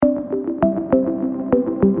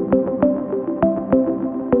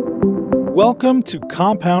Welcome to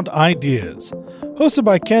Compound Ideas. Hosted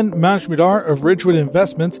by Ken Majmudar of Ridgewood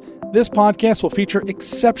Investments, this podcast will feature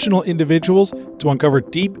exceptional individuals to uncover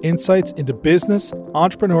deep insights into business,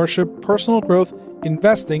 entrepreneurship, personal growth,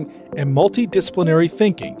 investing, and multidisciplinary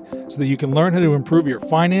thinking so that you can learn how to improve your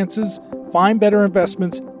finances, find better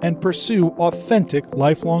investments, and pursue authentic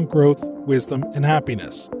lifelong growth, wisdom, and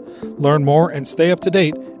happiness. Learn more and stay up to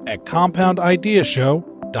date at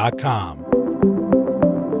compoundideashow.com.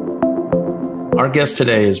 Our guest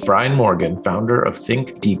today is Brian Morgan, founder of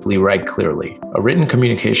Think Deeply, Write Clearly, a written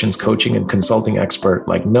communications coaching and consulting expert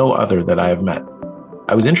like no other that I have met.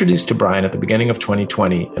 I was introduced to Brian at the beginning of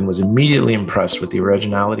 2020 and was immediately impressed with the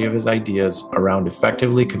originality of his ideas around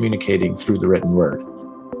effectively communicating through the written word.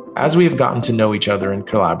 As we have gotten to know each other and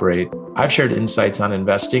collaborate, I've shared insights on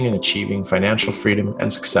investing and achieving financial freedom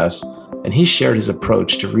and success, and he shared his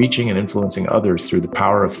approach to reaching and influencing others through the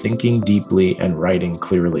power of thinking deeply and writing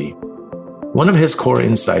clearly. One of his core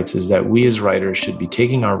insights is that we as writers should be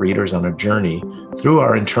taking our readers on a journey through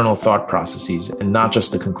our internal thought processes and not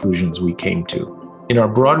just the conclusions we came to. In our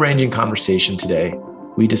broad-ranging conversation today,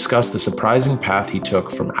 we discuss the surprising path he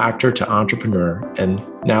took from actor to entrepreneur and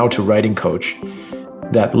now to writing coach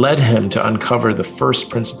that led him to uncover the first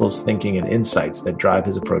principles, thinking, and insights that drive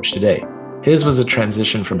his approach today. His was a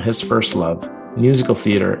transition from his first love, musical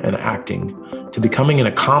theater and acting, to becoming an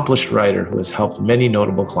accomplished writer who has helped many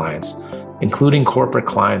notable clients, including corporate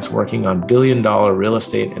clients working on billion-dollar real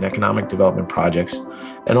estate and economic development projects,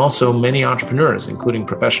 and also many entrepreneurs, including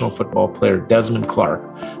professional football player Desmond Clark,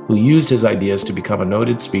 who used his ideas to become a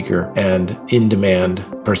noted speaker and in-demand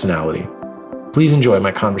personality. Please enjoy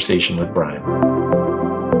my conversation with Brian.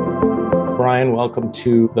 Brian, welcome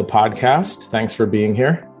to the podcast. Thanks for being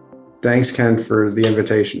here. Thanks, Ken, for the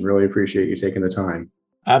invitation. Really appreciate you taking the time.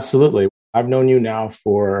 Absolutely. I've known you now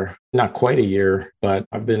for not quite a year, but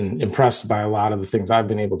I've been impressed by a lot of the things I've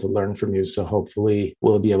been able to learn from you. So hopefully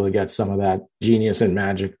we'll be able to get some of that genius and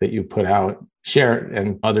magic that you put out, share it,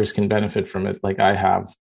 and others can benefit from it like I have.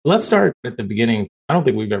 Let's start at the beginning. I don't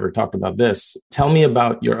think we've ever talked about this. Tell me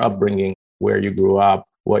about your upbringing, where you grew up,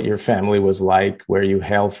 what your family was like, where you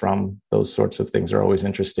hail from. Those sorts of things are always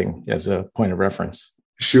interesting as a point of reference.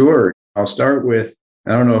 Sure. I'll start with,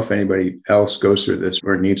 I don't know if anybody else goes through this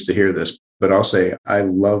or needs to hear this, but I'll say I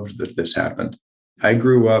loved that this happened. I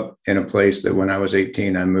grew up in a place that when I was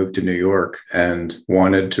 18, I moved to New York and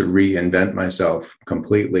wanted to reinvent myself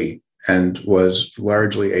completely and was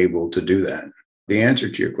largely able to do that. The answer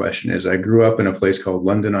to your question is I grew up in a place called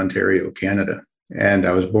London, Ontario, Canada. And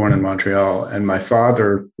I was born in Montreal. And my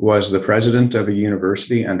father was the president of a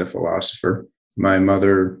university and a philosopher. My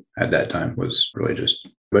mother at that time was religious,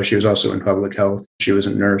 but she was also in public health. She was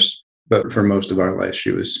a nurse, but for most of our life,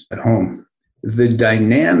 she was at home. The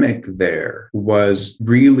dynamic there was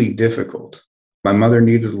really difficult. My mother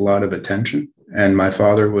needed a lot of attention, and my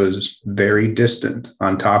father was very distant,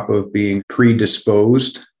 on top of being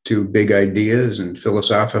predisposed to big ideas and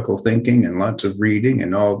philosophical thinking and lots of reading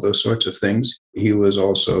and all those sorts of things. He was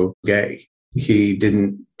also gay. He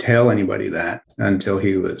didn't tell anybody that until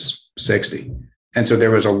he was 60. And so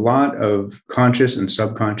there was a lot of conscious and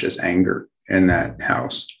subconscious anger in that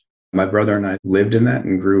house. My brother and I lived in that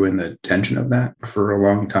and grew in the tension of that for a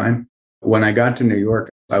long time. When I got to New York,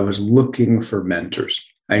 I was looking for mentors.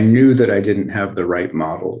 I knew that I didn't have the right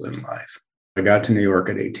model in life. I got to New York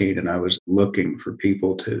at 18 and I was looking for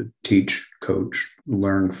people to teach, coach,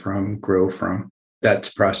 learn from, grow from. That's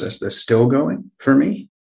a process that's still going for me.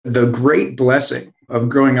 The great blessing of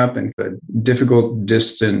growing up in a difficult,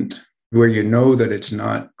 distant, where you know that it's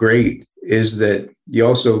not great, is that you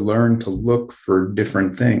also learn to look for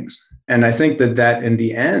different things. And I think that in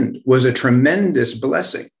the end was a tremendous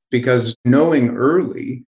blessing, because knowing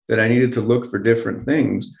early that I needed to look for different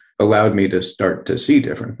things allowed me to start to see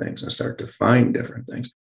different things and start to find different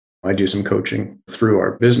things. I do some coaching through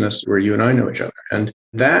our business where you and I know each other. And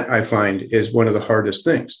that, I find, is one of the hardest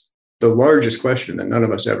things. The largest question that none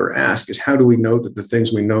of us ever ask is, how do we know that the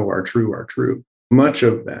things we know are true are true? Much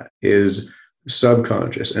of that is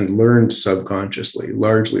subconscious and learned subconsciously,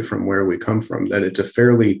 largely from where we come from, that it's a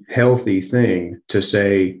fairly healthy thing to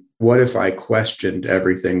say, what if I questioned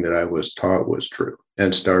everything that I was taught was true,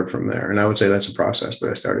 and start from there? And I would say that's a process that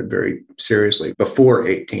I started very seriously before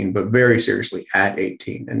 18, but very seriously at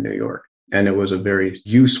 18 in New York. And it was a very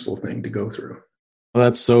useful thing to go through. Well,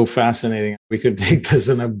 that's so fascinating. We could take this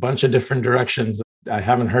in a bunch of different directions. I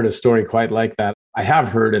haven't heard a story quite like that. I have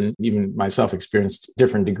heard, and even myself experienced,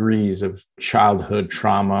 different degrees of childhood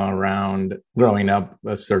trauma around growing up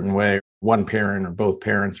a certain way, one parent or both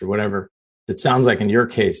parents or whatever. It sounds like in your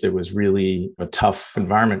case, it was really a tough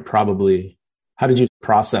environment, probably. How did you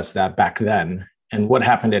process that back then? And what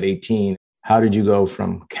happened at 18? How did you go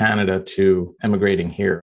from Canada to emigrating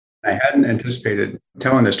here? I hadn't anticipated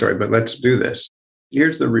telling this story, but let's do this.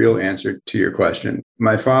 Here's the real answer to your question.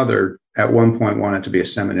 My father at one point wanted to be a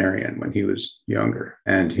seminarian when he was younger,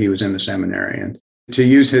 and he was in the seminary. And to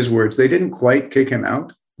use his words, they didn't quite kick him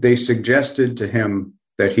out. They suggested to him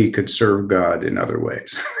that he could serve God in other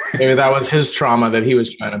ways. Maybe that was his trauma that he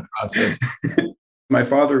was trying to process. My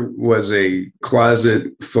father was a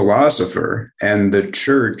closet philosopher, and the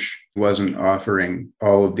church wasn't offering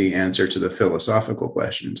all of the answer to the philosophical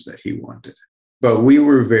questions that he wanted. But we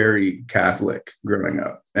were very Catholic growing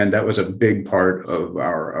up, and that was a big part of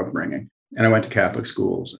our upbringing. And I went to Catholic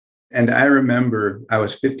schools. And I remember I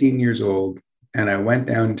was 15 years old, and I went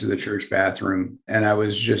down to the church bathroom, and I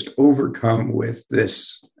was just overcome with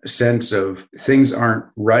this sense of things aren't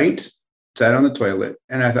right. Sat on the toilet,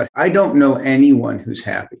 and I thought, I don't know anyone who's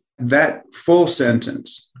happy. That full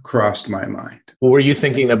sentence crossed my mind. Well, were you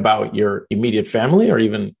thinking about your immediate family or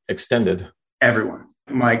even extended? Everyone.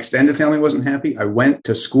 My extended family wasn't happy. I went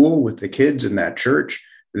to school with the kids in that church.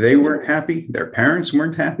 They weren't happy. Their parents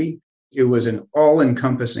weren't happy. It was an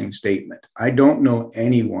all-encompassing statement. I don't know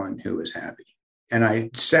anyone who is happy. And I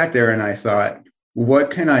sat there and I thought,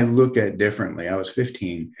 what can I look at differently? I was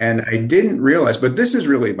 15 and I didn't realize, but this is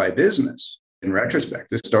really my business. In retrospect,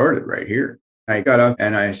 this started right here. I got up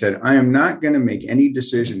and I said, I am not going to make any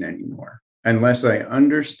decision anymore unless I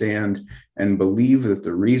understand and believe that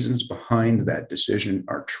the reasons behind that decision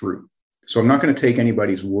are true. So I'm not going to take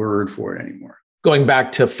anybody's word for it anymore. Going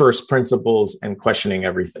back to first principles and questioning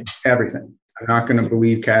everything. Everything. I'm not going to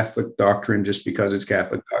believe Catholic doctrine just because it's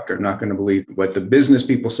Catholic doctrine. I'm not going to believe what the business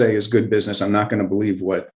people say is good business. I'm not going to believe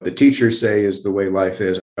what the teachers say is the way life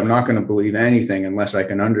is. I'm not going to believe anything unless I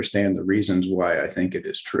can understand the reasons why I think it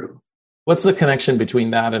is true. What's the connection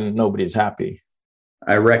between that and nobody's happy?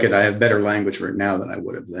 I reckon I have better language for it now than I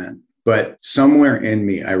would have then. But somewhere in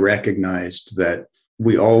me, I recognized that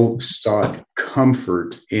we all sought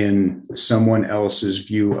comfort in someone else's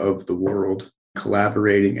view of the world,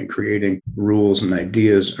 collaborating and creating rules and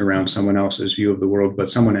ideas around someone else's view of the world, but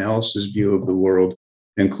someone else's view of the world,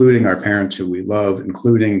 including our parents who we love,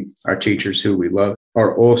 including our teachers who we love,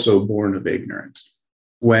 are also born of ignorance.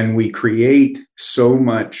 When we create so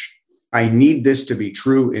much, I need this to be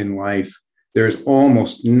true in life, there's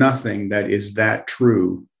almost nothing that is that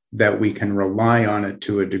true that we can rely on it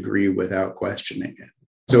to a degree without questioning it.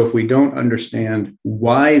 So if we don't understand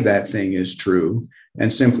why that thing is true,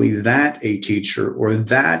 and simply that a teacher or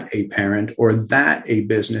that a parent or that a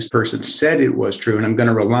business person said it was true, and I'm going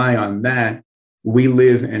to rely on that, we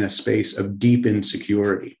live in a space of deep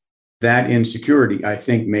insecurity. That insecurity, I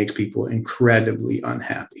think, makes people incredibly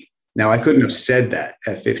unhappy. Now, I couldn't have said that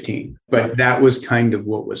at 15, but that was kind of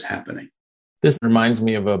what was happening. This reminds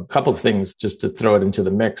me of a couple of things, just to throw it into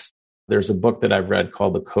the mix. There's a book that I've read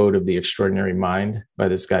called The Code of the Extraordinary Mind by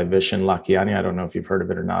this guy, Vishen Lakhiani. I don't know if you've heard of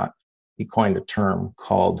it or not. He coined a term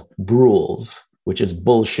called BRULES, which is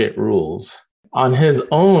bullshit rules. On his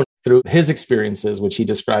own, through his experiences, which he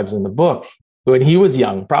describes in the book, when he was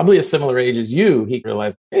young, probably a similar age as you, he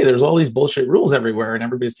realized, hey, there's all these bullshit rules everywhere, and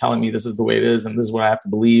everybody's telling me this is the way it is, and this is what I have to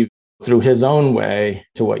believe. Through his own way,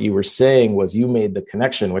 to what you were saying was you made the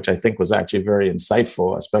connection, which I think was actually very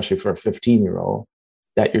insightful, especially for a 15-year-old,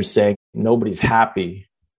 that you're saying nobody's happy.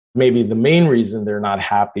 Maybe the main reason they're not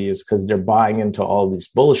happy is because they're buying into all this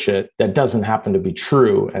bullshit that doesn't happen to be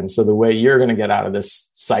true. And so the way you're going to get out of this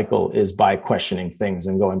cycle is by questioning things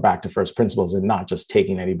and going back to first principles and not just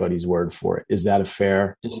taking anybody's word for it. Is that a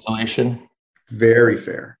fair distillation? Very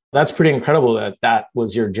fair. That's pretty incredible that that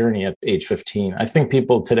was your journey at age 15. I think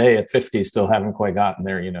people today at 50 still haven't quite gotten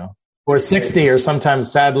there, or 60, or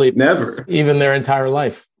sometimes sadly, never, even their entire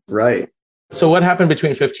life. Right. So what happened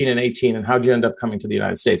between 15 and 18, and how'd you end up coming to the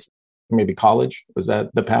United States? Maybe college? Was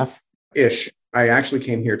that the path? Ish. I actually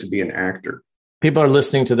came here to be an actor. People are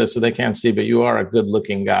listening to this, so they can't see, but you are a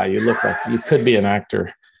good-looking guy. You look like you could be an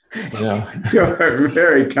actor. You're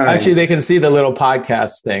very kind. Actually, they can see the little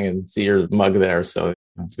podcast thing and see your mug there. So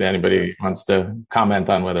if anybody wants to comment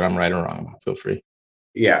on whether I'm right or wrong, feel free.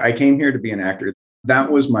 Yeah, I came here to be an actor.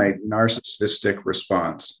 That was my narcissistic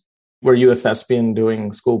response. Were you a thespian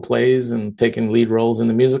doing school plays and taking lead roles in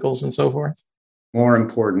the musicals and so forth? More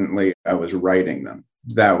importantly, I was writing them.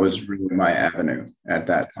 That was really my avenue at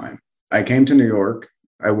that time. I came to New York.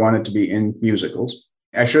 I wanted to be in musicals.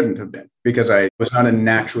 I shouldn't have been because I was not a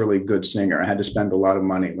naturally good singer. I had to spend a lot of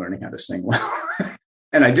money learning how to sing well.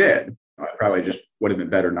 And I did. I probably just would have been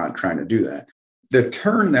better not trying to do that. The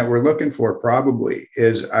turn that we're looking for probably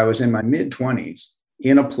is I was in my mid-20s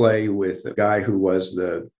in a play with a guy who was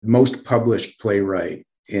the most published playwright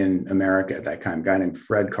in America at that time, a guy named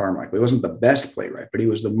Fred Carmichael. He wasn't the best playwright, but he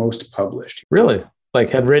was the most published. Really? Like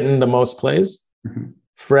had written the most plays? Mm-hmm.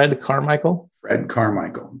 Fred Carmichael? Fred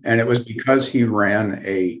Carmichael. And it was because he ran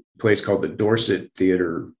a place called the Dorset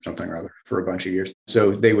Theater, something or other, for a bunch of years.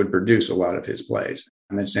 So they would produce a lot of his plays.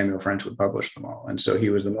 And then Samuel French would publish them all. And so he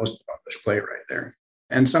was the most published playwright there.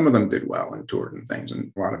 And some of them did well and toured and things,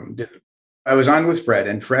 and a lot of them didn't. I was on with Fred,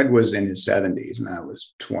 and Fred was in his 70s, and I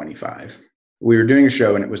was 25. We were doing a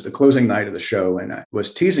show, and it was the closing night of the show, and I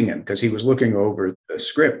was teasing him because he was looking over the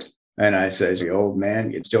script. And I said, "You old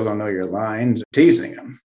man, you still don't know your lines," teasing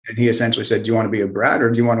him. And he essentially said, "Do you want to be a brat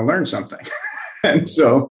or do you want to learn something?" And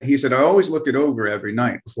so he said, "I always look it over every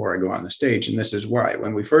night before I go on the stage. And this is why.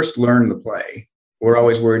 When we first learn the play, we're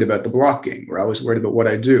always worried about the blocking. We're always worried about what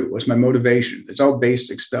I do. What's my motivation? It's all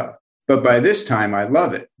basic stuff. But by this time, I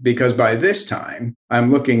love it because by this time,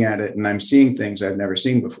 I'm looking at it and I'm seeing things I've never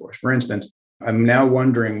seen before. For instance, I'm now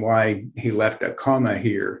wondering why he left a comma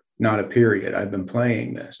here, not a period. I've been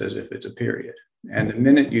playing this as if it's a period. And the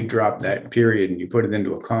minute you drop that period and you put it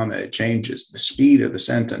into a comma, it changes the speed of the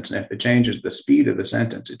sentence. And if it changes the speed of the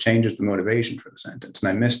sentence, it changes the motivation for the sentence. And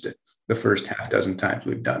I missed it the first half dozen times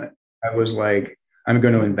we've done it. I was like, I'm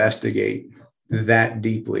going to investigate that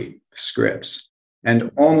deeply scripts.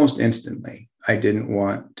 And almost instantly, I didn't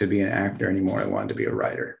want to be an actor anymore. I wanted to be a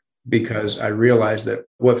writer because I realized that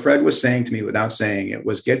what Fred was saying to me without saying it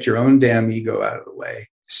was get your own damn ego out of the way.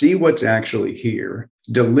 See what's actually here.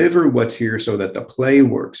 Deliver what's here so that the play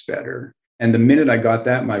works better. And the minute I got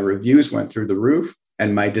that, my reviews went through the roof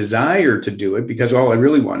and my desire to do it, because all I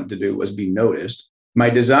really wanted to do was be noticed,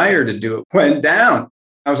 my desire to do it went down.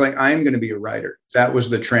 I was like, I'm going to be a writer. That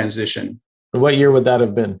was the transition. What year would that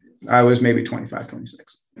have been? I was maybe 25,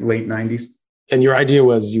 26, late 90s. And your idea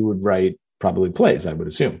was you would write probably plays, I would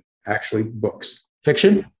assume. Actually, books.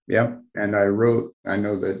 Fiction? Yeah. And I wrote, I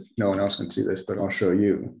know that no one else can see this, but I'll show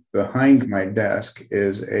you. Behind my desk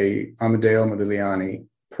is a Amedeo Modigliani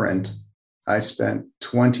print. I spent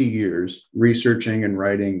 20 years researching and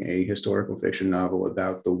writing a historical fiction novel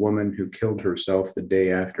about the woman who killed herself the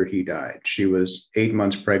day after he died. She was 8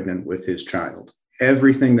 months pregnant with his child.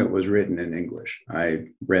 Everything that was written in English, I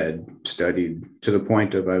read, studied to the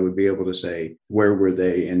point of I would be able to say, where were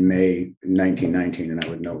they in May 1919? And I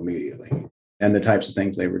would know immediately. And the types of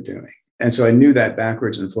things they were doing. And so I knew that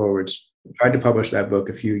backwards and forwards. Tried to publish that book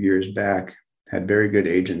a few years back, had very good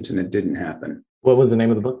agents, and it didn't happen. What was the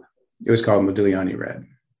name of the book? It was called Modigliani Red,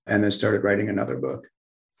 and then started writing another book.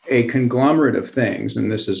 A conglomerate of things,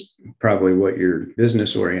 and this is probably what your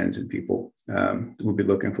business-oriented people will be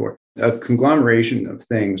looking for. A conglomeration of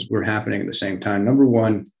things were happening at the same time. Number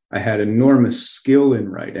one, I had enormous skill in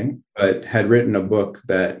writing, but had written a book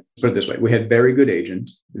that, put it this way, we had very good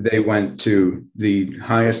agents. They went to the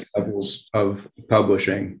highest levels of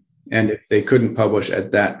publishing. And if they couldn't publish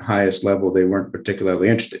at that highest level, they weren't particularly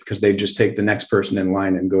interested because they'd just take the next person in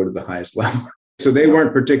line and go to the highest level. So they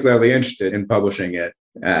weren't particularly interested in publishing it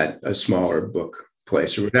at a smaller book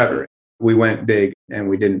place or whatever. We went big and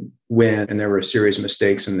we didn't win. And there were a series of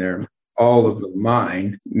mistakes in there. All of them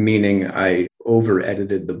mine, meaning I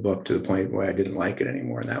over-edited the book to the point where I didn't like it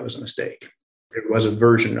anymore. And that was a mistake. There was a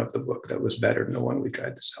version of the book that was better than the one we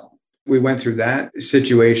tried to sell. We went through that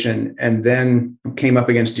situation and then came up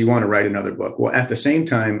against, do you want to write another book? Well, at the same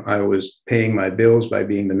time, I was paying my bills by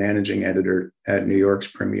being the managing editor at New York's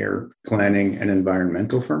premier planning and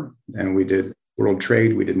environmental firm. And we did World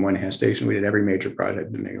Trade, we did Moynihan Station, we did every major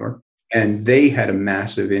project in New York. And they had a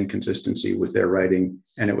massive inconsistency with their writing,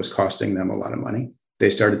 and it was costing them a lot of money. They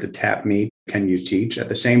started to tap me, can you teach? At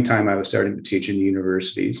the same time, I was starting to teach in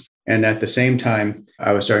universities. And at the same time,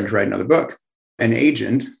 I was starting to write another book. An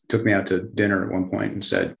agent took me out to dinner at one point and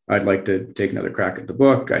said, I'd like to take another crack at the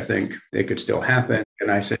book. I think it could still happen. And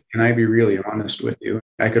I said, can I be really honest with you?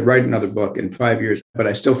 I could write another book in 5 years, but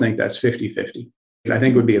I still think that's 50-50. I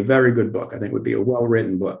think it would be a very good book. I think it would be a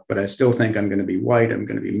well-written book, but I still think I'm going to be white. I'm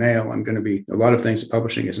going to be male. I'm going to be a lot of things that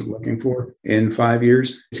publishing isn't looking for in 5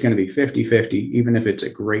 years. It's going to be 50-50, even if it's a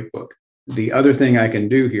great book. The other thing I can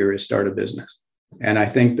do here is start a business. And I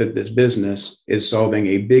think that this business is solving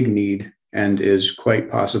a big need and is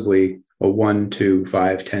quite possibly a $1, $2,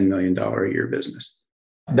 $5, $10 million a year business.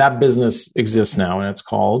 That business exists now, and it's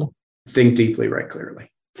called? Think Deeply, Write Clearly.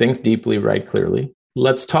 Think Deeply, Write Clearly.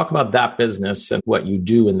 Let's talk about that business and what you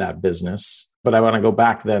do in that business. But I want to go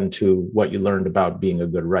back then to what you learned about being a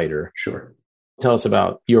good writer. Sure. Tell us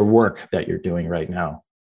about your work that you're doing right now.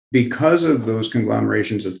 Because of those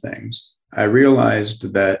conglomerations of things, I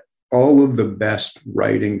realized that all of the best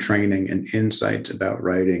writing training and insights about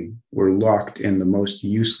writing were locked in the most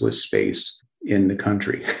useless space in the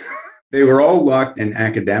country. They were all locked in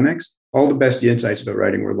academics. All the best insights about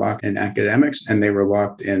writing were locked in academics, and they were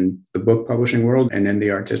locked in the book publishing world and in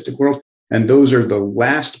the artistic world. And those are the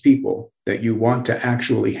last people that you want to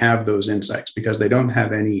actually have those insights because they don't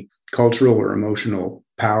have any cultural or emotional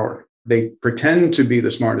power. They pretend to be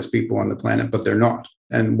the smartest people on the planet, but they're not.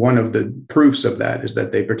 And one of the proofs of that is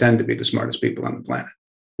that they pretend to be the smartest people on the planet.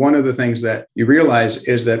 One of the things that you realize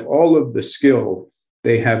is that all of the skill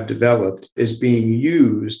they have developed is being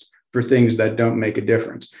used for things that don't make a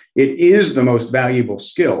difference. It is the most valuable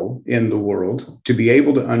skill in the world to be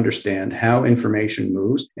able to understand how information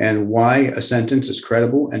moves and why a sentence is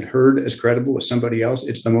credible and heard as credible as somebody else.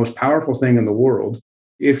 It's the most powerful thing in the world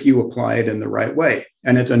if you apply it in the right way.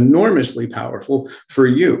 And it's enormously powerful for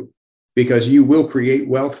you because you will create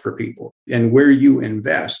wealth for people. And where you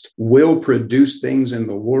invest will produce things in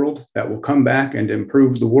the world that will come back and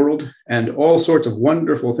improve the world. And all sorts of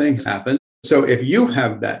wonderful things happen. So if you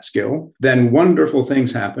have that skill, then wonderful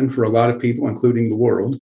things happen for a lot of people, including the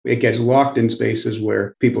world. It gets locked in spaces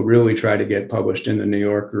where people really try to get published in the New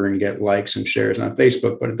Yorker and get likes and shares on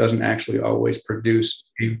Facebook, but it doesn't actually always produce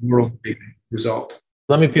a world-beating result.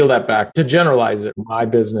 Let me peel that back. To generalize it, my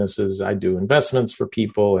business is I do investments for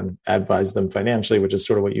people and advise them financially, which is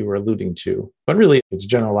sort of what you were alluding to. But really, it's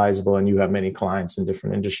generalizable, and you have many clients in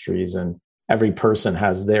different industries, and every person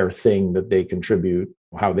has their thing that they contribute,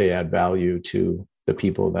 how they add value to the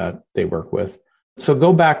people that they work with. So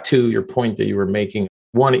go back to your point that you were making.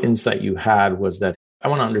 One insight you had was that I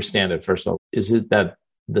want to understand it first of all. Is it that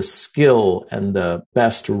the skill and the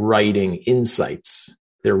best writing insights,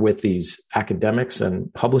 they're with these academics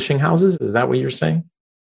and publishing houses? Is that what you're saying?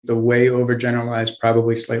 The way overgeneralized,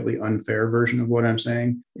 probably slightly unfair version of what I'm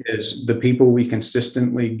saying is the people we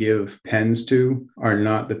consistently give pens to are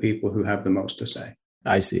not the people who have the most to say.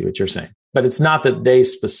 I see what you're saying. But it's not that they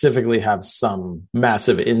specifically have some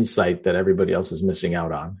massive insight that everybody else is missing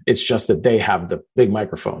out on. It's just that they have the big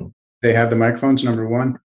microphone. They have the microphones, number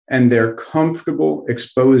one, and they're comfortable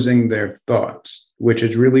exposing their thoughts, which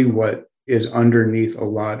is really what is underneath a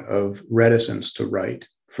lot of reticence to write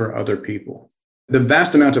for other people. The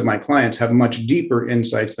vast amount of my clients have much deeper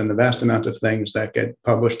insights than the vast amount of things that get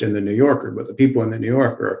published in the New Yorker, but the people in the New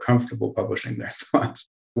Yorker are comfortable publishing their thoughts.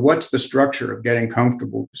 What's the structure of getting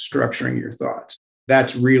comfortable structuring your thoughts?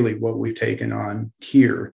 That's really what we've taken on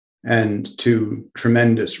here, and to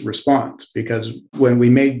tremendous response, because when we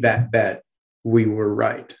made that bet, we were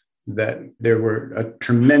right, that there were a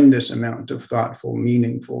tremendous amount of thoughtful,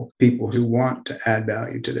 meaningful people who want to add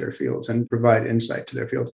value to their fields and provide insight to their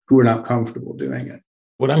field who are not comfortable doing it.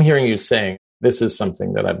 What I'm hearing you saying, this is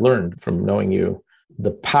something that I've learned from knowing you.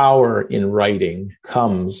 The power in writing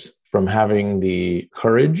comes from having the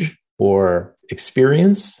courage or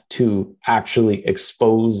experience to actually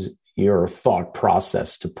expose your thought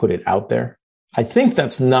process, to put it out there. I think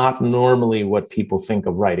that's not normally what people think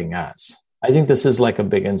of writing as. I think this is like a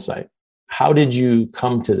big insight. How did you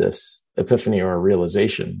come to this epiphany or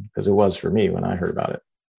realization? Because it was for me when I heard about it.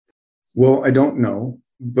 Well, I don't know.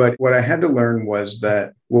 But what I had to learn was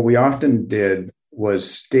that what we often did was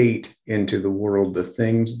state into the world the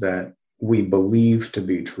things that we believe to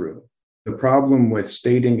be true. The problem with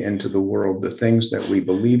stating into the world the things that we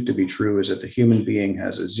believe to be true is that the human being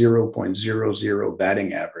has a 0.00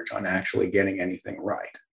 batting average on actually getting anything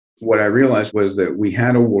right. What I realized was that we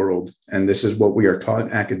had a world, and this is what we are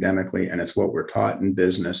taught academically, and it's what we're taught in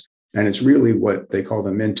business. And it's really what they call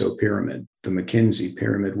the Minto pyramid, the McKinsey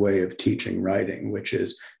pyramid way of teaching writing, which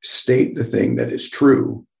is state the thing that is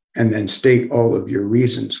true and then state all of your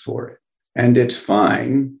reasons for it. And it's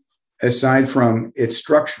fine, aside from it's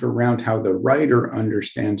structured around how the writer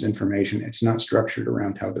understands information. It's not structured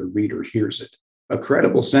around how the reader hears it. A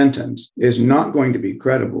credible sentence is not going to be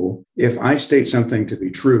credible if I state something to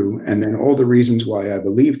be true and then all the reasons why I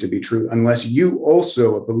believe to be true, unless you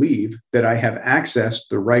also believe that I have accessed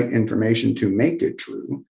the right information to make it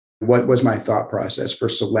true. What was my thought process for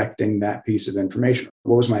selecting that piece of information?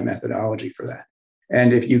 What was my methodology for that?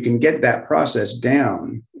 And if you can get that process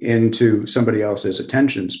down into somebody else's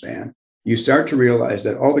attention span, you start to realize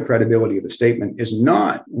that all the credibility of the statement is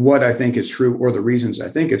not what I think is true or the reasons I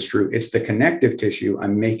think it's true. It's the connective tissue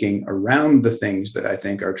I'm making around the things that I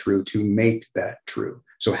think are true to make that true.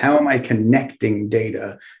 So how am I connecting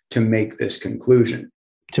data to make this conclusion?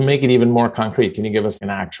 To make it even more concrete, can you give us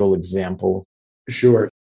an actual example? Sure.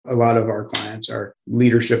 A lot of our clients are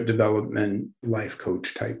leadership development, life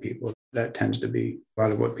coach type people. That tends to be a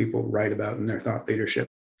lot of what people write about in their thought leadership.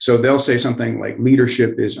 So they'll say something like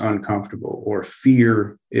leadership is uncomfortable or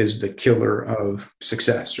fear is the killer of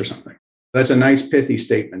success or something. That's a nice pithy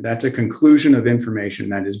statement. That's a conclusion of information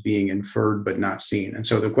that is being inferred but not seen. And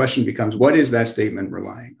so the question becomes, what is that statement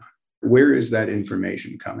relying on? Where is that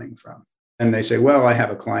information coming from? And they say, well, I have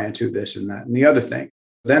a client who this and that and the other thing.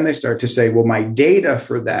 Then they start to say, well, my data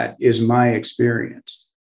for that is my experience.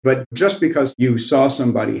 But just because you saw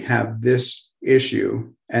somebody have this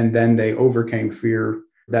issue and then they overcame fear,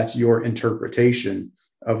 that's your interpretation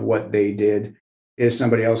of what they did. Is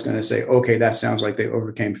somebody else going to say, okay, that sounds like they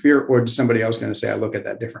overcame fear? Or is somebody else going to say, I look at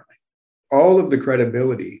that differently? All of the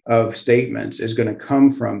credibility of statements is going to come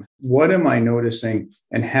from what am I noticing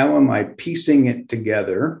and how am I piecing it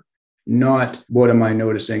together, not what am I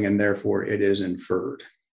noticing and therefore it is inferred.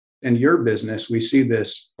 In your business, we see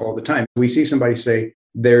this all the time. We see somebody say,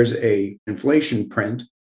 there's a inflation print.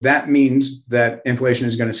 That means that inflation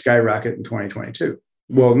is going to skyrocket in 2022.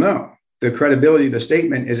 Well, no. The credibility of the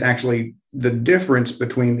statement is actually the difference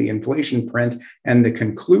between the inflation print and the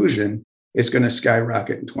conclusion it's going to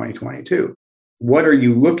skyrocket in 2022. What are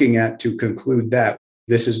you looking at to conclude that?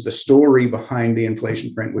 This is the story behind the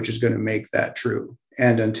inflation print, which is going to make that true.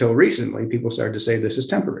 And until recently, people started to say this is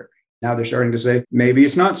temporary. Now they're starting to say maybe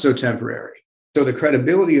it's not so temporary. So the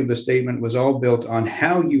credibility of the statement was all built on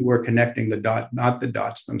how you were connecting the dot, not the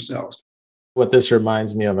dots themselves. What this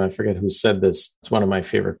reminds me of, I forget who said this, it's one of my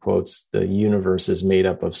favorite quotes, the universe is made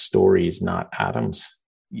up of stories, not atoms.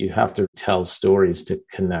 You have to tell stories to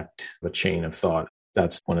connect a chain of thought.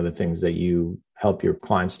 That's one of the things that you help your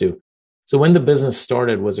clients do. So when the business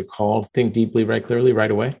started, was it called Think Deeply, Write Clearly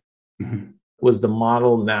right away? Mm-hmm. Was the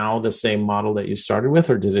model now the same model that you started with,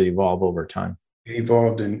 or did it evolve over time? It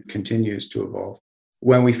evolved and continues to evolve.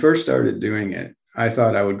 When we first started doing it, I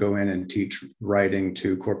thought I would go in and teach writing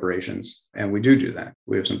to corporations. And we do that.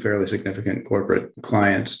 We have some fairly significant corporate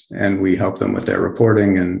clients and we help them with their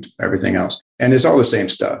reporting and everything else. And it's all the same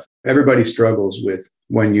stuff. Everybody struggles with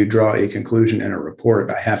when you draw a conclusion in a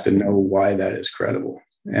report, I have to know why that is credible.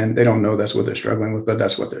 And they don't know that's what they're struggling with, but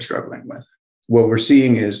that's what they're struggling with. What we're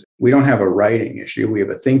seeing is we don't have a writing issue. We have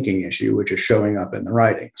a thinking issue, which is showing up in the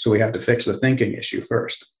writing. So we have to fix the thinking issue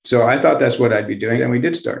first. So I thought that's what I'd be doing. And we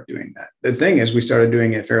did start doing that. The thing is, we started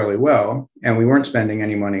doing it fairly well, and we weren't spending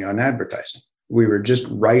any money on advertising. We were just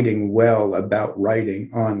writing well about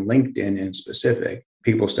writing on LinkedIn in specific.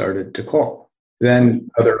 People started to call. Then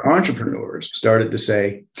other entrepreneurs started to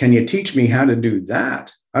say, can you teach me how to do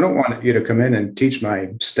that? I don't want you to come in and teach my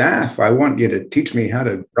staff. I want you to teach me how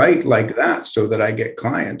to write like that so that I get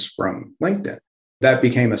clients from LinkedIn. That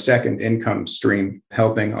became a second income stream,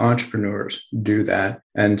 helping entrepreneurs do that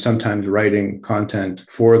and sometimes writing content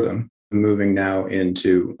for them, moving now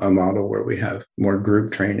into a model where we have more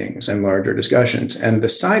group trainings and larger discussions. And the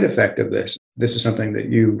side effect of this is something that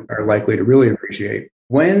you are likely to really appreciate.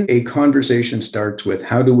 When a conversation starts with,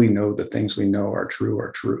 how do we know the things we know are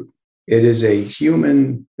true? It is a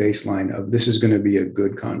human baseline of this is going to be a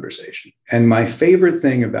good conversation. And my favorite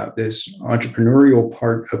thing about this entrepreneurial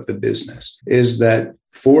part of the business is that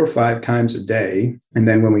 4 or 5 times a day, and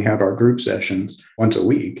then when we have our group sessions once a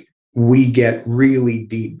week, we get really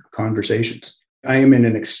deep conversations. I am in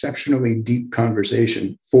an exceptionally deep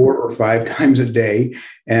conversation 4 or 5 times a day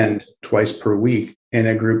and twice per week in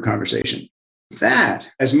a group conversation. That,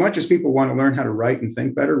 as much as people want to learn how to write and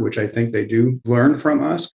think better, which I think they do learn from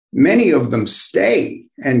us, many of them stay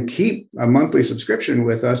and keep a monthly subscription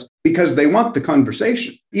with us because they want the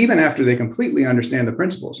conversation, even after they completely understand the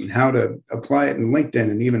principles and how to apply it in LinkedIn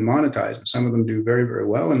and even monetize. And some of them do very, very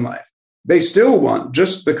well in life. They still want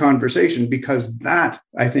just the conversation because that,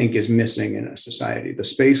 I think, is missing in a society. The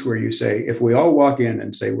space where you say, if we all walk in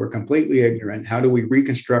and say we're completely ignorant, how do we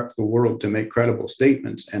reconstruct the world to make credible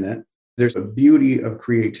statements in it? There's a beauty of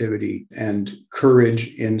creativity and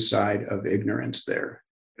courage inside of ignorance there.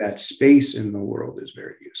 That space in the world is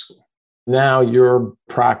very useful. Now your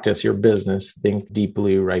practice, your business, Think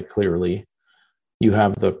Deeply, Write Clearly. You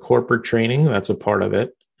have the corporate training, that's a part of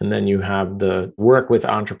it. And then you have the work with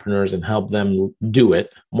entrepreneurs and help them do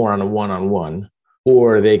it more on a one-on-one,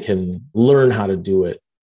 or they can learn how to do it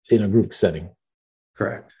in a group setting.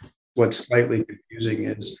 Correct. What's slightly confusing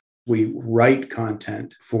is we write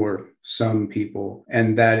content for some people,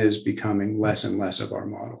 and that is becoming less and less of our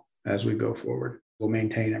model as we go forward. We'll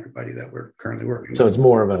maintain everybody that we're currently working with. So it's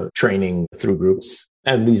more of a training through groups.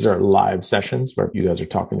 And these are live sessions where you guys are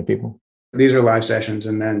talking to people? These are live sessions.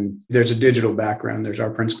 And then there's a digital background. There's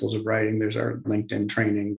our principles of writing. There's our LinkedIn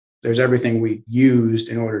training. There's everything we used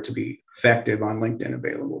in order to be effective on LinkedIn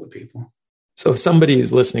available to people. So if somebody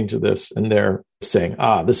is listening to this and they're saying,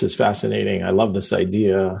 this is fascinating. I love this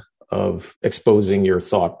idea of exposing your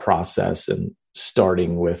thought process and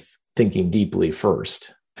starting with thinking deeply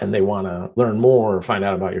first, and they want to learn more or find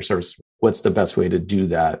out about your service, what's the best way to do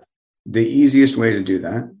that? The easiest way to do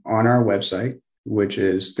that on our website, which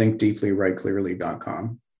is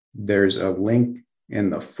thinkdeeplywriteclearly.com, there's a link in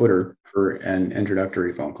the footer for an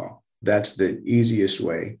introductory phone call. That's the easiest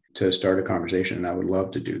way to start a conversation. And I would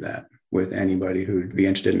love to do that with anybody who'd be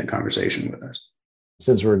interested in a conversation with us.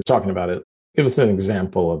 Since we're talking about it, give us an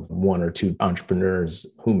example of one or two entrepreneurs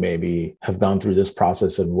who maybe have gone through this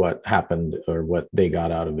process and what happened or what they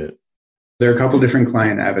got out of it. There are a couple of different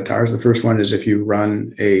client avatars. The first one is if you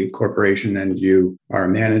run a corporation and you are a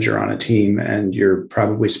manager on a team and you're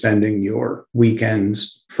probably spending your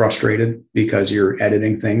weekends frustrated because you're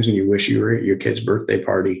editing things and you wish you were at your kid's birthday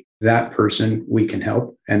party. That person we can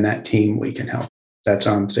help, and that team we can help. That's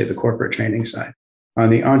on, say, the corporate training side. On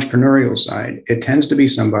the entrepreneurial side, it tends to be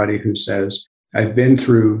somebody who says, I've been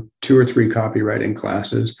through 2 or 3 copywriting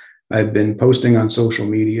classes. I've been posting on social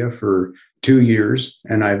media for 2 years,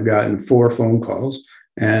 and I've gotten 4 phone calls,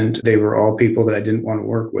 and they were all people that I didn't want to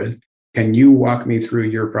work with. Can you walk me through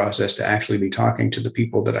your process to actually be talking to the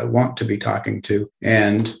people that I want to be talking to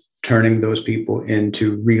and turning those people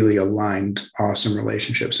into really aligned, awesome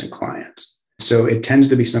relationships and clients? So it tends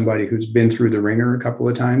to be somebody who's been through the ringer a couple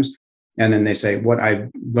of times. And then they say, what I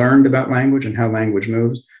learned about language and how language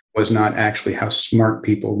moves was not actually how smart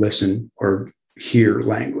people listen or hear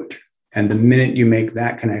language. And the minute you make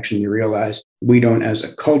that connection, you realize we don't, as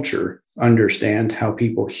a culture, understand how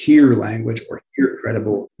people hear language or hear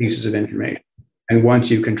credible pieces of information. And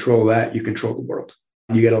once you control that, you control the world.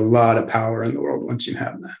 You get a lot of power in the world once you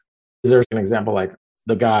have that. Is there an example like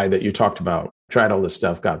the guy that you talked about, tried all this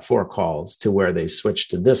stuff, got 4 calls to where they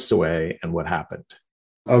switched to this way, and what happened?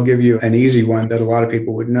 I'll give you an easy one that a lot of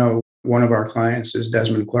people would know. One of our clients is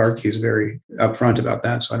Desmond Clark. He's very upfront about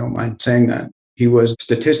that, so I don't mind saying that. He was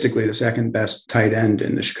statistically the second best tight end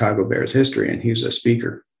in the Chicago Bears history, and he's a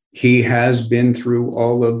speaker. He has been through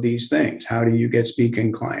all of these things. How do you get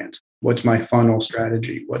speaking clients? What's my funnel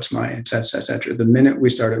strategy? What's my et cetera? The minute we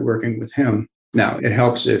started working with him, now it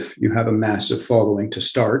helps if you have a massive following to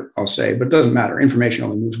start, I'll say, but it doesn't matter. Information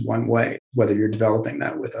only moves one way. Whether you're developing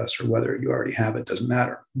that with us or whether you already have it, doesn't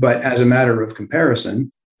matter. But as a matter of comparison,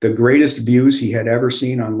 the greatest views he had ever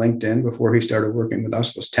seen on LinkedIn before he started working with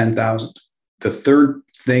us was 10,000. The third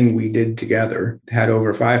thing we did together had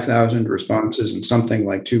over 5,000 responses and something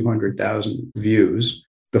like 200,000 views.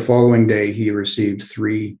 The following day, he received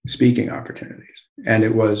 3 speaking opportunities. And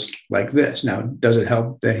it was like this. Now, does it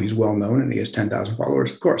help that he's well known and he has 10,000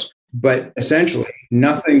 followers? Of course. But essentially,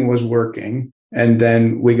 nothing was working. And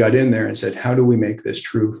then we got in there and said, how do we make this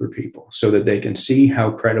true for people so that they can see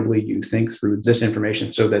how credibly you think through this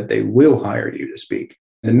information so that they will hire you to speak?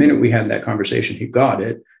 And the minute we had that conversation, he got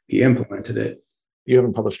it. He implemented it. You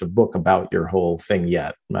haven't published a book about your whole thing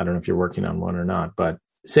yet. I don't know if you're working on one or not, but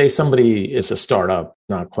say somebody is a startup,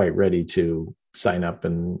 not quite ready to sign up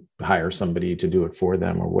and hire somebody to do it for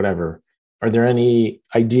them or whatever. Are there any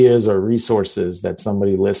ideas or resources that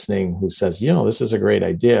somebody listening who says, this is a great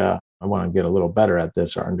idea, I want to get a little better at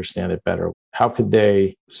this or understand it better? How could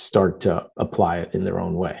they start to apply it in their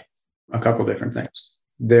own way? A couple different things.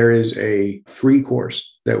 There is a free course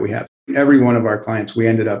that we have. Every one of our clients, we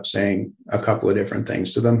ended up saying a couple of different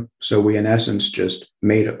things to them. So we, in essence, just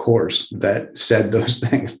made a course that said those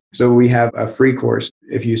things. So we have a free course.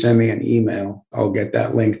 If you send me an email, I'll get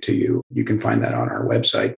that link to you. You can find that on our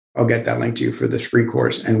website. I'll get that link to you for this free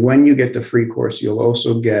course. And when you get the free course, you'll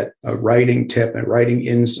also get a writing tip and writing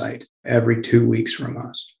insight every 2 weeks from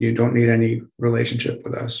us. You don't need any relationship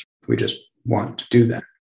with us. We just want to do that.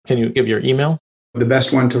 Can you give your email? The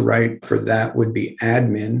best one to write for that would be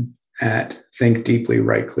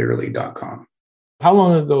admin@thinkdeeplywriteclearly.com. How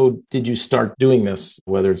long ago did you start doing this,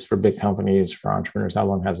 whether it's for big companies, for entrepreneurs? How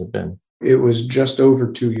long has it been? It was just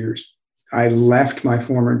over 2 years. I left my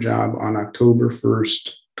former job on October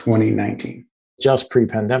 1st, 2019. Just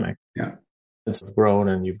pre-pandemic. Yeah. It's grown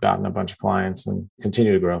and you've gotten a bunch of clients and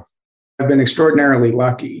continue to grow. I've been extraordinarily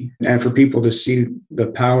lucky. And for people to see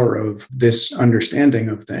the power of this understanding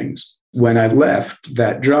of things. When I left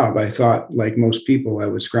that job, I thought, like most people, I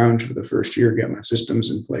would scrounge for the first year, get my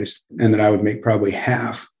systems in place, and that I would make probably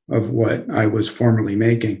half of what I was formerly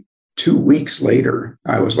making. 2 weeks later,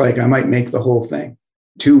 I was like, I might make the whole thing.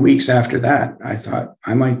 2 weeks after that, I thought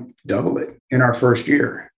I might double it. In our first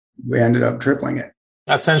year, we ended up tripling it.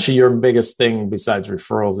 Essentially, your biggest thing besides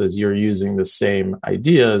referrals is you're using the same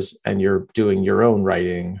ideas and you're doing your own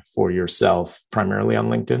writing for yourself, primarily on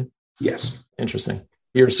LinkedIn? Yes. Interesting.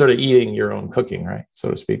 You're sort of eating your own cooking, right?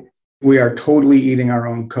 So to speak. We are totally eating our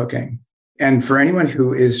own cooking. And for anyone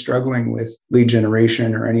who is struggling with lead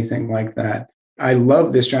generation or anything like that, I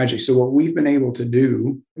love this strategy. So what we've been able to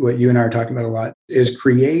do, what you and I are talking about a lot, is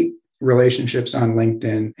create relationships on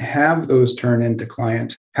LinkedIn, have those turn into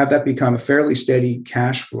clients, have that become a fairly steady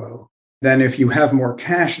cash flow. Then if you have more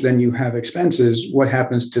cash than you have expenses, what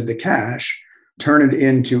happens to the cash? Turn it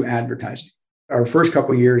into advertising. Our first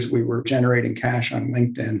couple of years, we were generating cash on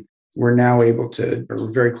LinkedIn. We're now able to, or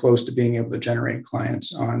we're very close to being able to generate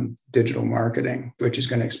clients on digital marketing, which is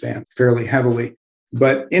going to expand fairly heavily.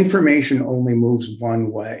 But information only moves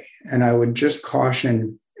one way. And I would just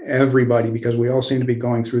caution everybody, because we all seem to be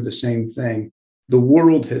going through the same thing. The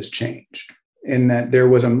world has changed in that there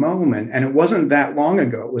was a moment, and it wasn't that long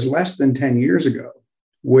ago, it was less than 10 years ago,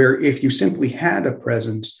 where if you simply had a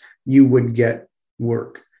presence, you would get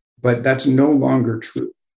work. But that's no longer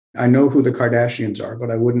true. I know who the Kardashians are,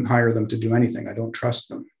 but I wouldn't hire them to do anything. I don't trust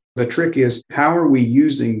them. The trick is, how are we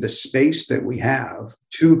using the space that we have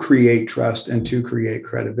to create trust and to create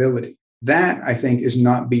credibility? That, I think, is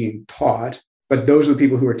not being taught, but those are the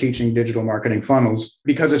people who are teaching digital marketing funnels,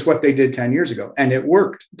 because it's what they did 10 years ago. And it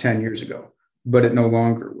worked 10 years ago, but it no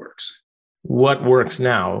longer works. What works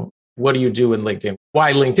now? What do you do in LinkedIn?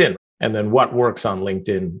 Why LinkedIn? And then what works on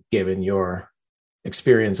LinkedIn, given your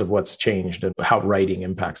experience of what's changed and how writing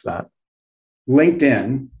impacts that?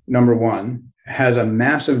 LinkedIn, number one, has a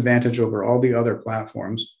massive advantage over all the other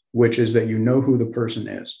platforms, which is that you know who the person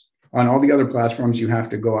is. On all the other platforms, you have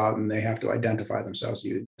to go out and they have to identify themselves.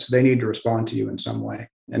 So they need to respond to you in some way,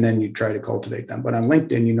 and then you try to cultivate them. But on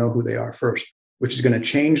LinkedIn, you know who they are first, which is going to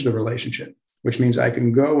change the relationship, which means I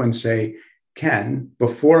can go and say, Ken,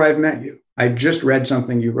 before I've met you, I just read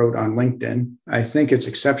something you wrote on LinkedIn. I think it's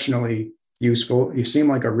exceptionally useful. You seem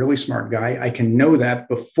like a really smart guy. I can know that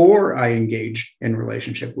before I engage in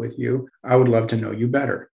relationship with you. I would love to know you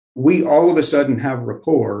better. We all of a sudden have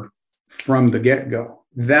rapport from the get-go.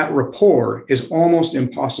 That rapport is almost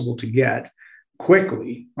impossible to get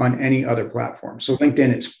quickly on any other platform. So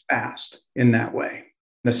LinkedIn is fast in that way.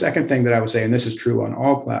 The second thing that I would say, and this is true on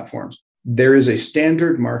all platforms, there is a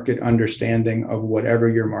standard market understanding of whatever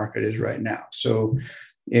your market is right now. So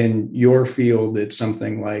in your field, it's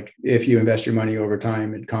something like, if you invest your money over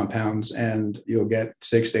time, it compounds and you'll get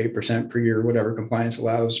 6 to 8% per year, whatever compliance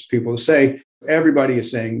allows people to say. Everybody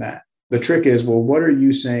is saying that. The trick is, well, what are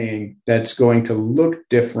you saying that's going to look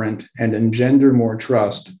different and engender more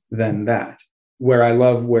trust than that? Where I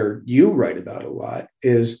love where you write about a lot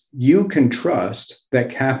is, you can trust that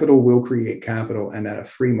capital will create capital and that a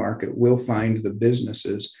free market will find the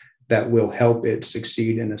businesses that will help it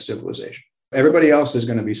succeed in a civilization. Everybody else is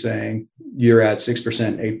going to be saying, you're at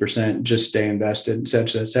 6%, 8%, just stay invested, et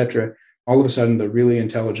cetera, et cetera. All of a sudden, the really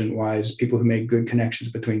intelligent, wise people who make good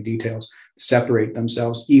connections between details separate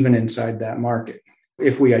themselves even inside that market.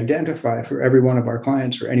 If we identify for every one of our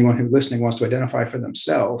clients, or anyone who's listening wants to identify for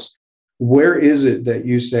themselves, where is it that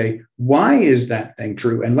you say, why is that thing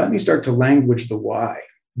true? And let me start to language the why.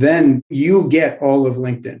 Then you get all of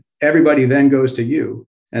LinkedIn. Everybody then goes to you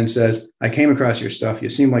and says, I came across your stuff. You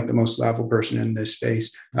seem like the most thoughtful person in this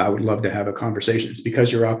space. I would love to have a conversation. It's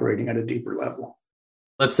because you're operating at a deeper level.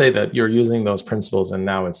 Let's say that you're using those principles and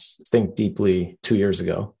now it's Think Deeply 2 years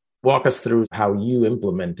ago. Walk us through how you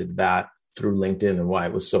implemented that through LinkedIn and why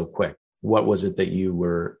it was so quick. What was it that you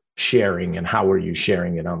were sharing and how were you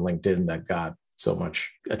sharing it on LinkedIn that got so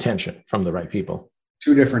much attention from the right people?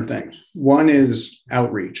 Two different things. One is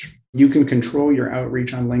outreach. You can control your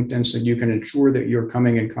outreach on LinkedIn so you can ensure that you're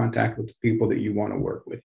coming in contact with the people that you want to work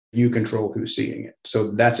with. You control who's seeing it.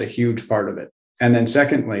 So that's a huge part of it. And then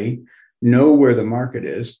secondly, know where the market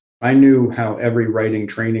is. I knew how every writing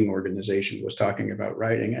training organization was talking about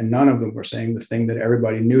writing, and none of them were saying the thing that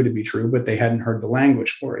everybody knew to be true, but they hadn't heard the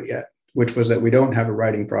language for it yet, which was that we don't have a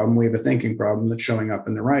writing problem. We have a thinking problem that's showing up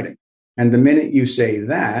in the writing. And the minute you say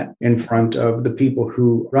that in front of the people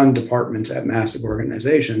who run departments at massive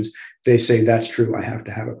organizations, they say, that's true. I have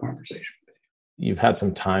to have a conversation with you. You've had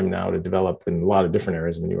some time now to develop in a lot of different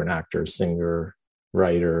areas. When you were an actor, singer,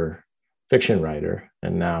 writer, fiction writer,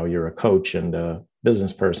 and now you're a coach and a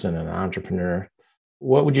business person and an entrepreneur.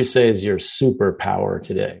 What would you say is your superpower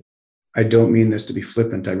today? I don't mean this to be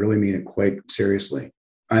flippant. I really mean it quite seriously.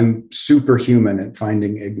 I'm superhuman at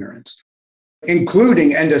finding ignorance,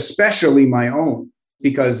 including and especially my own,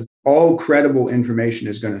 because all credible information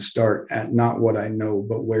is going to start at not what I know,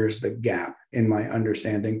 but where's the gap in my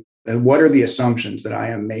understanding, and what are the assumptions that I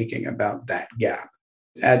am making about that gap.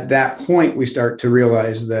 At that point, we start to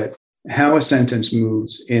realize that how a sentence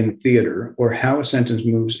moves in theater, or how a sentence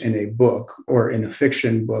moves in a book, or in a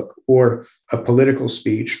fiction book, or a political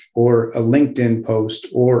speech, or a LinkedIn post,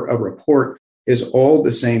 or a report, is all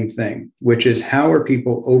the same thing, which is how are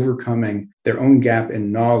people overcoming their own gap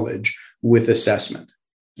in knowledge with assessment?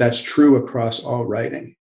 That's true across all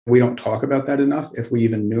writing. We don't talk about that enough. If we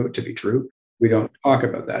even knew it to be true, we don't talk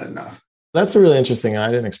about that enough. That's really interesting. And I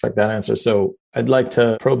didn't expect that answer. So I'd like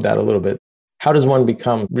to probe that a little bit. How does one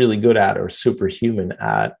become really good at or superhuman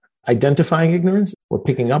at identifying ignorance or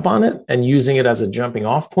picking up on it and using it as a jumping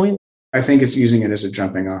off point? I think it's using it as a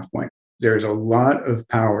jumping off point. There's a lot of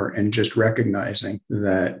power in just recognizing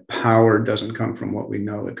that power doesn't come from what we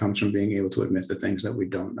know. It comes from being able to admit the things that we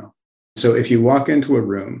don't know. So if you walk into a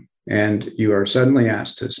room and you are suddenly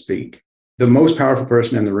asked to speak, the most powerful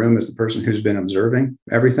person in the room is the person who's been observing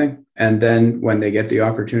everything. And then when they get the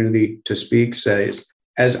opportunity to speak, says,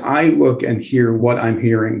 as I look and hear what I'm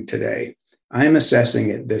hearing today, I'm assessing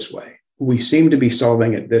it this way. We seem to be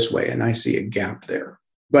solving it this way, and I see a gap there.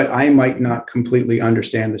 But I might not completely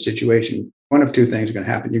understand the situation. One of two things are going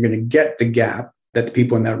to happen. You're going to get the gap that the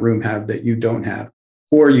people in that room have that you don't have,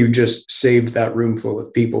 or you just saved that room full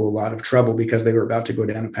of people a lot of trouble because they were about to go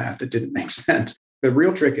down a path that didn't make sense. The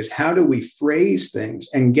real trick is how do we phrase things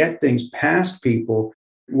and get things past people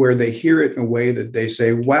where they hear it in a way that they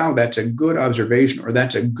say, wow, that's a good observation, or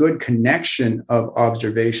that's a good connection of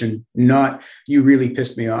observation, not you really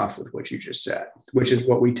pissed me off with what you just said, which is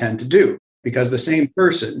what we tend to do. Because the same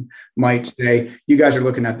person might say, you guys are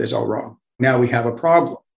looking at this all wrong. Now we have a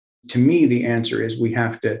problem. To me, the answer is we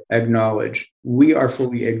have to acknowledge we are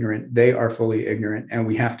fully ignorant, they are fully ignorant, and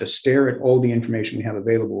we have to stare at all the information we have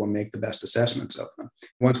available and make the best assessments of them.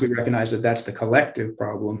 Once we recognize that that's the collective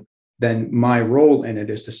problem, then my role in it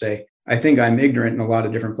is to say, I think I'm ignorant in a lot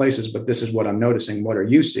of different places, but this is what I'm noticing. What are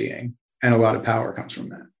you seeing? And a lot of power comes from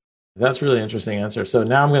that. That's a really interesting answer. So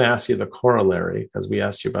now I'm going to ask you the corollary, because we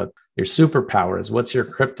asked you about your superpowers. What's your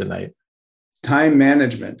kryptonite? Time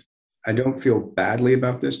management. I don't feel badly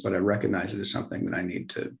about this, but I recognize it as something that I need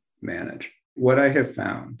to manage. What I have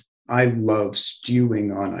found, I love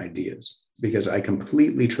stewing on ideas because I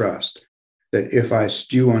completely trust that if I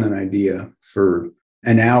stew on an idea for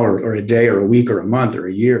an hour or a day or a week or a month or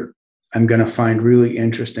a year, I'm going to find really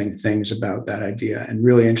interesting things about that idea and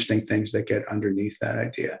really interesting things that get underneath that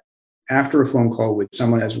idea. After a phone call with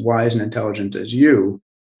someone as wise and intelligent as you,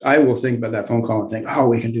 I will think about that phone call and think, oh,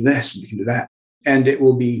 we can do this, we can do that. And it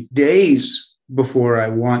will be days before I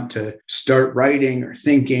want to start writing or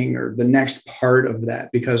thinking or the next part of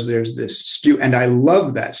that, because there's this stew. And I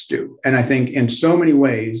love that stew. And I think in so many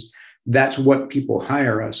ways, that's what people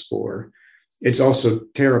hire us for. It's also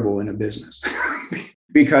terrible in a business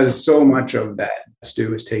because so much of that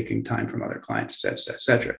stew is taking time from other clients, et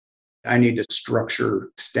cetera. I need to structure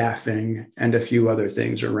staffing and a few other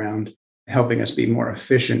things around helping us be more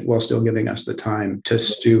efficient while still giving us the time to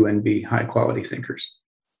stew and be high quality thinkers.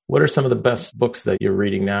 What are some of the best books that you're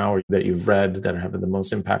reading now or that you've read that are having the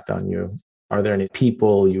most impact on you? Are there any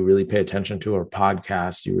people you really pay attention to or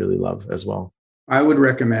podcasts you really love as well? I would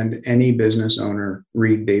recommend any business owner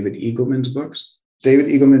read David Eagleman's books. David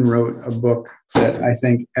Eagleman wrote a book that I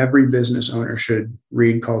think every business owner should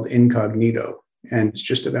read called Incognito. And it's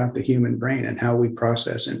just about the human brain and how we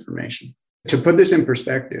process information. To put this in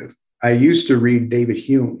perspective, I used to read David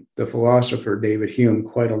Hume, the philosopher David Hume,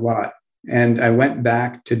 quite a lot. And I went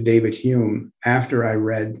back to David Hume after I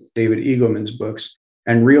read David Eagleman's books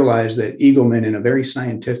and realized that Eagleman, in a very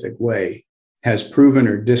scientific way, has proven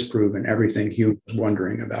or disproven everything Hume was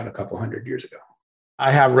wondering about a couple hundred years ago.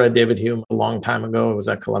 I have read David Hume a long time ago. It was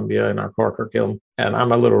at Columbia in our core curriculum, and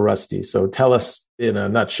I'm a little rusty. So tell us in a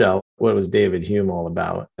nutshell, what was David Hume all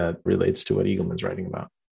about that relates to what Eagleman's writing about?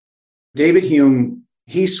 David Hume,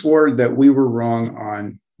 he swore that we were wrong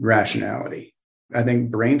on rationality. I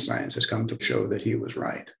think brain science has come to show that he was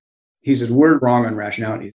right. He says, we're wrong on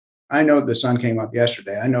rationality. I know the sun came up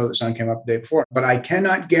yesterday. I know the sun came up the day before, but I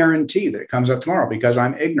cannot guarantee that it comes up tomorrow because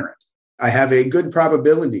I'm ignorant. I have a good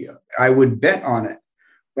probability of it. I would bet on it,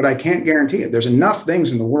 but I can't guarantee it. There's enough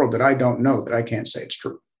things in the world that I don't know that I can't say it's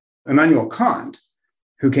true. Immanuel Kant,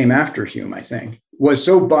 who came after Hume, I think, was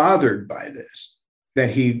so bothered by this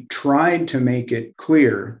that he tried to make it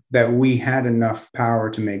clear that we had enough power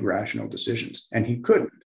to make rational decisions, and he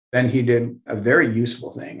couldn't. Then he did a very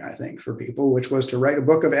useful thing, I think, for people, which was to write a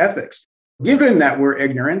book of ethics. Given that we're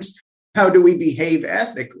ignorant, how do we behave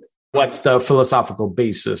ethically? What's the philosophical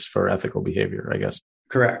basis for ethical behavior, I guess?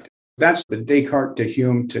 Correct. That's the Descartes to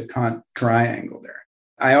Hume to Kant triangle there.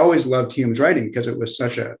 I always loved Hume's writing because it was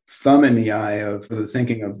such a thumb in the eye of the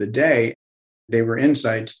thinking of the day. They were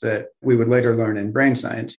insights that we would later learn in brain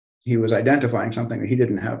science. He was identifying something that he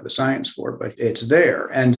didn't have the science for, but it's there.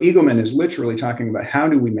 And Eagleman is literally talking about how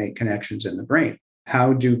do we make connections in the brain?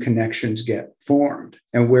 How do connections get formed?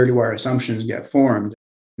 And where do our assumptions get formed?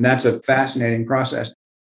 And that's a fascinating process.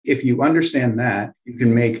 If you understand that, you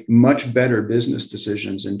can make much better business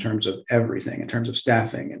decisions in terms of everything, in terms of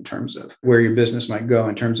staffing, in terms of where your business might go,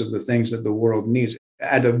 in terms of the things that the world needs.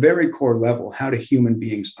 At a very core level, how do human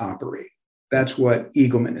beings operate? That's what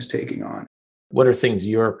Eagleman is taking on. What are things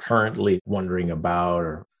you're currently wondering about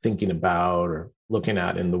or thinking about or looking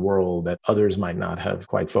at in the world that others might not have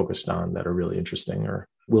quite focused on that are really interesting or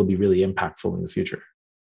will be really impactful in the future?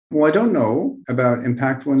 Well, I don't know about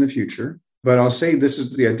impactful in the future, but I'll say this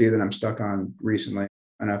is the idea that I'm stuck on recently,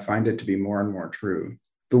 and I find it to be more and more true.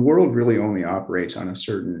 The world really only operates on a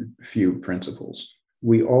certain few principles.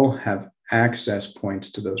 We all have access points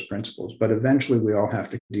to those principles, but eventually we all have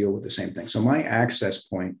to deal with the same thing. So my access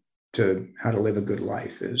point to how to live a good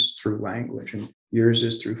life is through language, and yours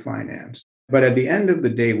is through finance. But at the end of the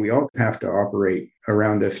day, we all have to operate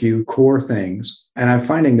around a few core things. And I'm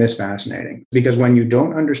finding this fascinating because when you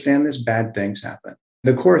don't understand this, bad things happen.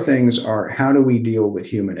 The core things are, how do we deal with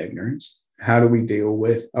human ignorance? How do we deal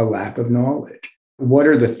with a lack of knowledge? What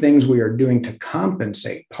are the things we are doing to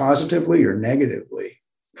compensate positively or negatively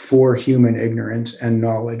for human ignorance and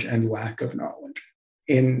knowledge and lack of knowledge?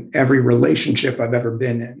 In every relationship I've ever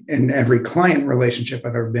been in every client relationship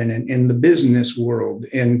I've ever been in the business world,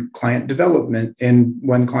 in client development, in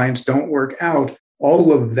when clients don't work out,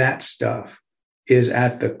 all of that stuff is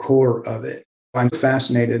at the core of it. I'm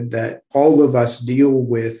fascinated that all of us deal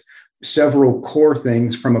with several core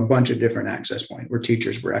things from a bunch of different access points. We're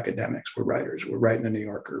teachers, we're academics, we're writers, we're writing the New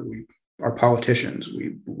Yorker, we are politicians,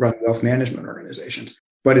 we run wealth management organizations,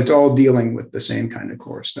 but it's all dealing with the same kind of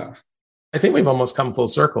core stuff. I think we've almost come full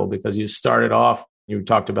circle because you started off, you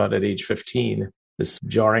talked about at age 15, this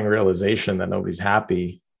jarring realization that nobody's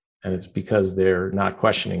happy. And it's because they're not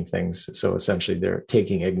questioning things. So essentially they're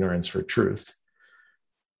taking ignorance for truth.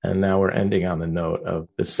 And now we're ending on the note of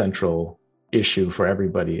the central issue for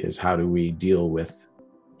everybody is how do we deal with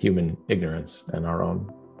human ignorance and our own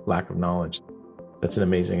lack of knowledge. That's an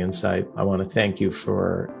amazing insight. I want to thank you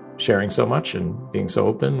for sharing so much and being so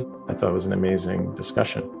open. I thought it was an amazing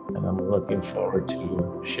discussion, and I'm looking forward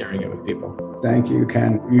to sharing it with people. Thank you,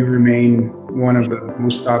 Ken. You remain one of the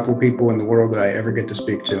most thoughtful people in the world that I ever get to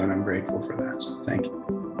speak to, and I'm grateful for that. So thank you.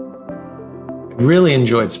 I really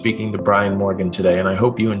enjoyed speaking to Brian Morgan today, and I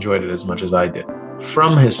hope you enjoyed it as much as I did.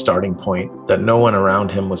 From his starting point that no one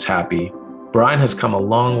around him was happy, Brian has come a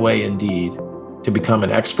long way indeed to become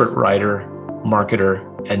an expert writer, marketer,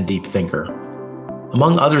 and deep thinker.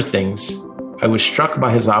 Among other things, I was struck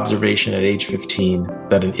by his observation at age 15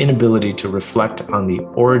 that an inability to reflect on the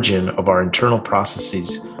origin of our internal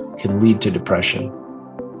processes can lead to depression.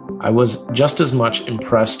 I was just as much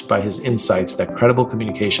impressed by his insights that credible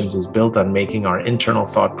communications is built on making our internal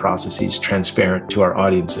thought processes transparent to our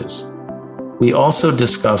audiences. We also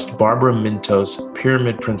discussed Barbara Minto's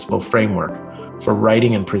pyramid principle framework for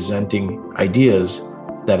writing and presenting ideas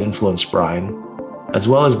that influenced Brian, as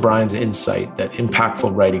well as Brian's insight that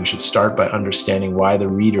impactful writing should start by understanding why the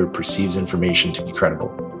reader perceives information to be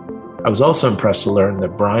credible. I was also impressed to learn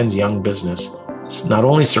that Brian's young business not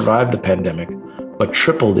only survived the pandemic, but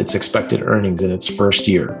tripled its expected earnings in its first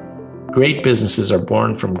year. Great businesses are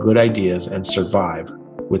born from good ideas and survive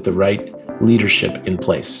with the right leadership in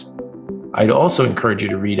place. I'd also encourage you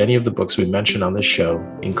to read any of the books we mentioned on this show,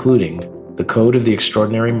 including The Code of the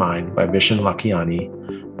Extraordinary Mind by Vishen Lakhiani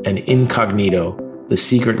and Incognito, The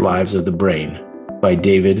Secret Lives of the Brain by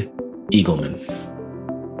David Eagleman.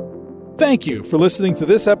 Thank you for listening to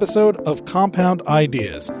this episode of Compound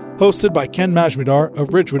Ideas, hosted by Ken Majmudar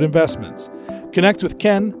of Ridgewood Investments. Connect with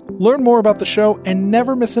Ken, learn more about the show, and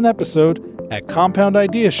never miss an episode at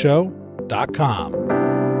compoundideashow.com.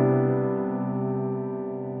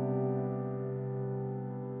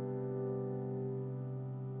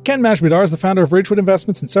 Ken Majmudar is the founder of Ridgewood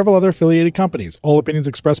Investments and several other affiliated companies. All opinions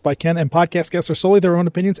expressed by Ken and podcast guests are solely their own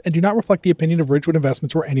opinions and do not reflect the opinion of Ridgewood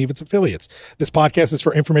Investments or any of its affiliates. This podcast is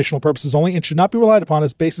for informational purposes only and should not be relied upon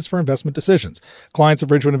as basis for investment decisions. Clients of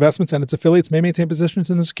Ridgewood Investments and its affiliates may maintain positions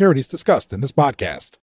in the securities discussed in this podcast.